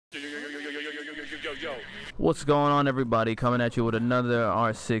What's going on, everybody? Coming at you with another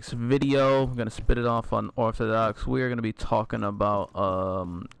R6 video. I'm gonna spit it off on Orthodox. We are gonna be talking about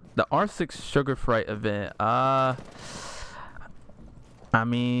the R6 Sugar Fright event. I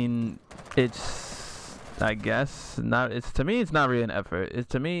mean, I guess not. To me it's not really an effort.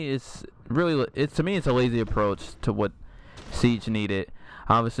 To me it's a lazy approach to what Siege needed.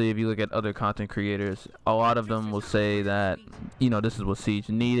 Obviously, if you look at other content creators, a lot of them will say that, you know, this is what Siege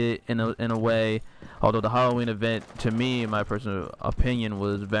needed in a way. Although the Halloween event, to me, in my personal opinion,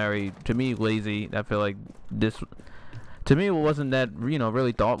 was very, to me, lazy. I feel like this, to me, it wasn't that, you know,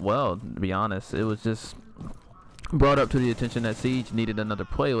 really thought well, to be honest. It was just brought up to the attention that Siege needed another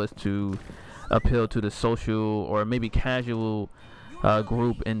playlist to appeal to the social or maybe casual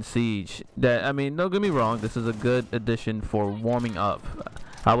group in Siege. That, I mean, don't get me wrong, this is a good addition for warming up.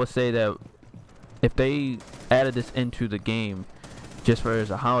 I would say that if they added this into the game just for as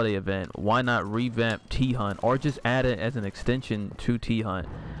a holiday event, why not revamp T-Hunt or just add it as an extension to T-Hunt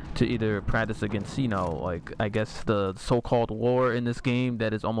to either practice against, you know, like, I guess the so-called lore in this game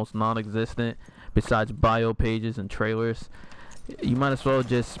that is almost non-existent besides bio pages and trailers. You might as well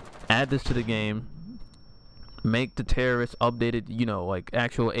just add this to the game, make the terrorists updated, you know, like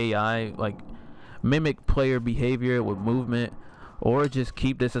actual AI, like mimic player behavior with movement, or just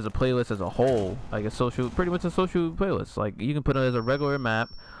keep this as a playlist as a whole, like a social, pretty much a social playlist. Like you can put it as a regular map,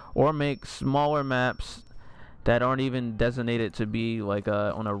 or make smaller maps that aren't even designated to be like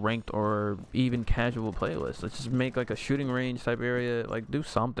on a ranked or even casual playlist. Let's just make like a shooting range type area, like do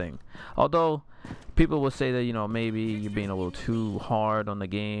something. Although people will say that, you know, maybe you're being a little too hard on the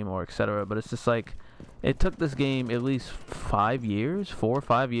game or etc., but it's just like, it took this game at least 4 or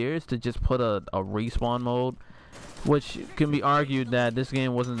 5 years to just put a respawn mode, which can be argued that this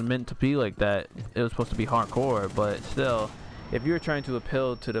game wasn't meant to be like that. It was supposed to be hardcore, but still, if you're trying to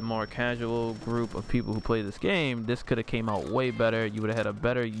appeal to the more casual group of people who play this game, this could have came out way better. You would have had a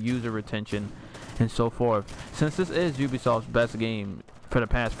better user retention and so forth. Since this is Ubisoft's best game for the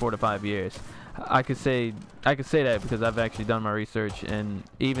past 4 to 5 years, I could say that because I've actually done my research and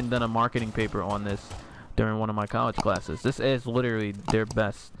even done a marketing paper on this during one of my college classes. This is literally their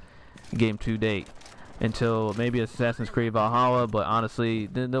best game to date, until maybe Assassin's Creed Valhalla, but honestly,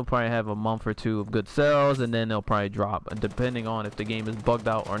 then they'll probably have a month or two of good sales, and then they'll probably drop, depending on if the game is bugged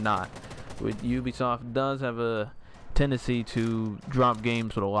out or not. Ubisoft does have a tendency to drop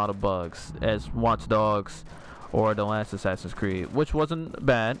games with a lot of bugs, as Watch Dogs or the last Assassin's Creed, which wasn't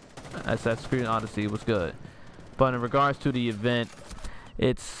bad. Assassin's Creed Odyssey was good. But in regards to the event,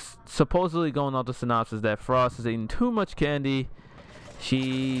 it's supposedly going off the synopsis that Frost is eating too much candy.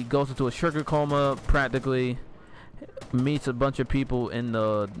 She goes into a sugar coma practically, meets a bunch of people in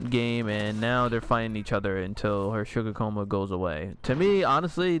the game, and now they're fighting each other until her sugar coma goes away. To me,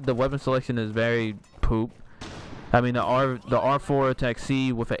 honestly, the weapon selection is very poop. I mean, the R4 attack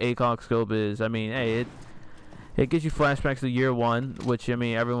C with an ACOG scope is, I mean, hey, it gives you flashbacks to year one, which, I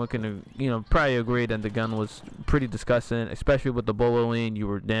mean, everyone can, you know, probably agree that the gun was pretty disgusting, especially with the bowling. You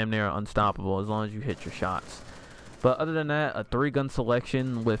were damn near unstoppable as long as you hit your shots. But other than that, a 3-gun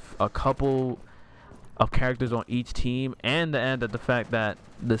selection with a couple of characters on each team, and the fact that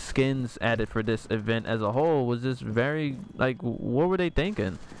the skins added for this event as a whole was just very, like, what were they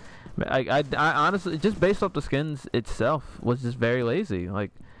thinking? I honestly, just based off the skins itself, was just very lazy.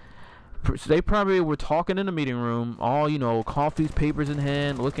 Like, they probably were talking in the meeting room, all, you know, coffees, papers in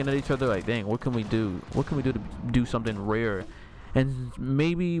hand, looking at each other like, dang, what can we do? What can we do to do something rare? And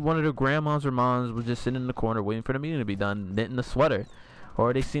maybe one of their grandmas or moms was just sitting in the corner waiting for the meeting to be done, knitting a sweater.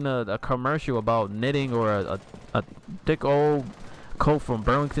 Or they seen a commercial about knitting, or a thick old coat from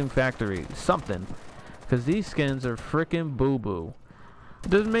Burlington Factory. Something. Because these skins are freaking boo-boo.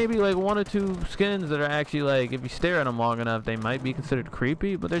 There's maybe like 1 or 2 skins that are actually, like, if you stare at them long enough, they might be considered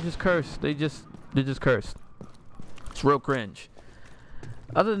creepy, but they're just cursed. They're just cursed. It's real cringe.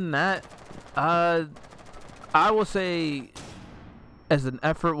 Other than that, I will say, as an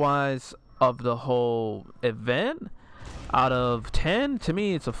effort-wise of the whole event, out of 10, to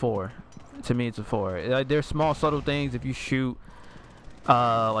me it's a 4. To me it's a 4. Like, there's small subtle things. If you shoot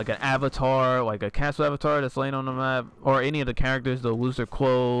like an avatar, like a castle avatar that's laying on the map, or any of the characters, they'll lose their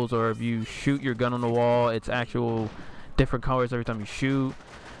clothes. Or if you shoot your gun on the wall, it's actual different colors every time you shoot.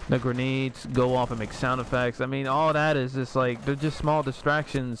 The grenades go off and make sound effects. I mean, all that is just like, they're just small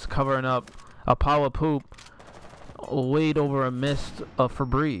distractions covering up a pile of poop laid over a mist of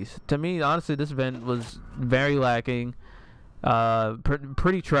Febreze. To me, honestly, this event was very lacking,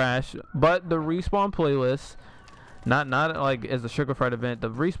 pretty trash. But the respawn playlist Not like as a Sugar Fright event. The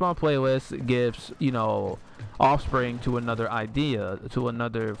respawn playlist gives, you know, offspring to another idea, to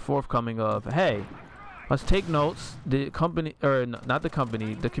another forthcoming of, hey, let's take notes. The company, or not the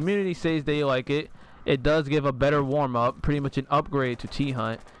company, the community says they like it. It does give a better warm up, pretty much an upgrade to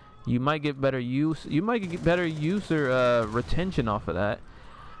T-Hunt. You might get better use. You might get better user retention off of that.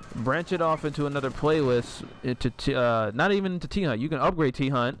 Branch it off into another playlist. Not even into T-Hunt. You can upgrade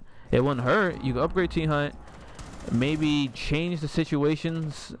T-Hunt. It wouldn't hurt. You can upgrade T-Hunt. Maybe change the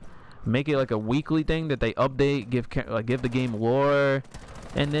situations. Make it like a weekly thing that they update. Give the game lore.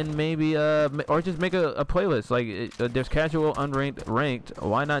 And then maybe or just make a playlist. Like there's casual, unranked, ranked.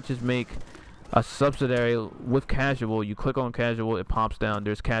 Why not just make a subsidiary with casual? You click on casual, it pops down.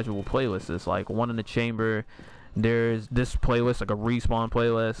 There's casual playlists. It's like one in the chamber. There's this playlist, like a respawn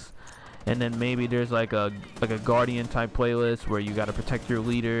playlist, and then maybe there's like a guardian type playlist where you got to protect your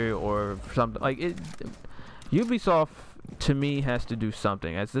leader or something. Like it, Ubisoft to me has to do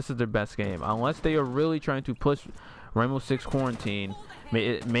something, as this is their best game. Unless they are really trying to push Rainbow Six Quarantine,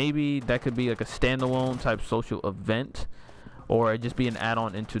 maybe that could be like a standalone type social event, or just be an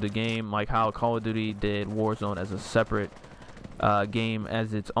add-on into the game, like how Call of Duty did Warzone as a separate game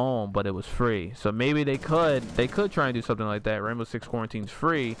as its own, but it was free. So maybe they could try and do something like that. Rainbow Six Quarantine's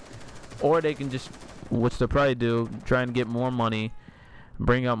free, or they can just, which they'll probably do, try and get more money,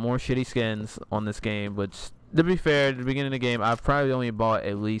 bring out more shitty skins on this game. But to be fair, at the beginning of the game, I've probably only bought,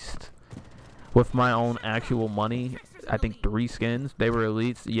 at least with my own actual money, I think 3 skins. They were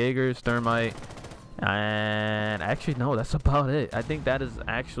elites: Jaegers, Thermite, and actually no, that's about it. I think that is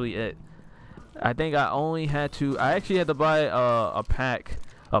actually it. I think I actually had to buy a pack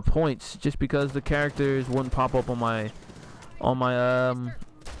of points just because the characters wouldn't pop up on my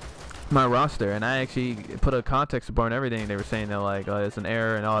my roster, and I actually put a context bar and everything. They were saying that like it's an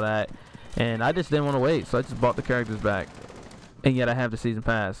error and all that, and I just didn't want to wait, so I just bought the characters back, and yet I have the season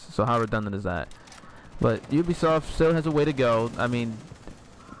pass. So how redundant is that? But Ubisoft still has a way to go. I mean,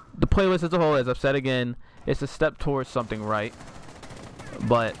 the playlist as a whole, as I've said again, it's a step towards something right,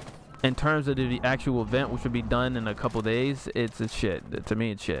 but in terms of the actual event, which would be done in a couple days, it's shit. To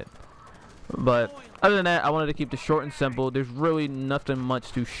me, it's shit. But other than that, I wanted to keep this short and simple. There's really nothing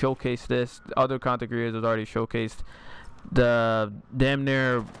much to showcase this. Other content creators have already showcased the damn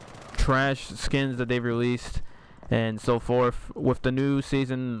near trash skins that they've released and so forth. With the new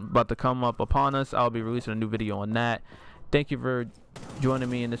season about to come up upon us, I'll be releasing a new video on that. Thank you for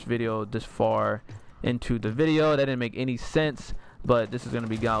joining me in this video this far into the video. That didn't make any sense. But this is going to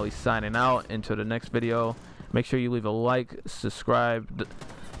be Godlike signing out. Until the next video, make sure you leave a like, subscribe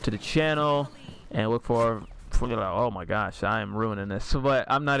to the channel, and look for oh my gosh, I am ruining this. But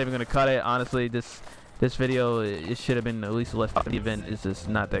I'm not even going to cut it. Honestly, this video, it should have been at least less. The event is just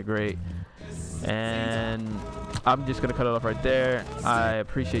not that great. And I'm just going to cut it off right there. I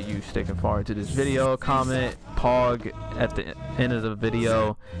appreciate you sticking forward to this video. Comment, pog at the end of the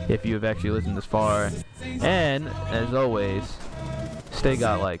video if you have actually listened this far. And, as always, stay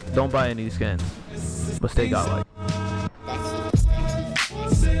godlike. Don't buy any skins, but stay godlike.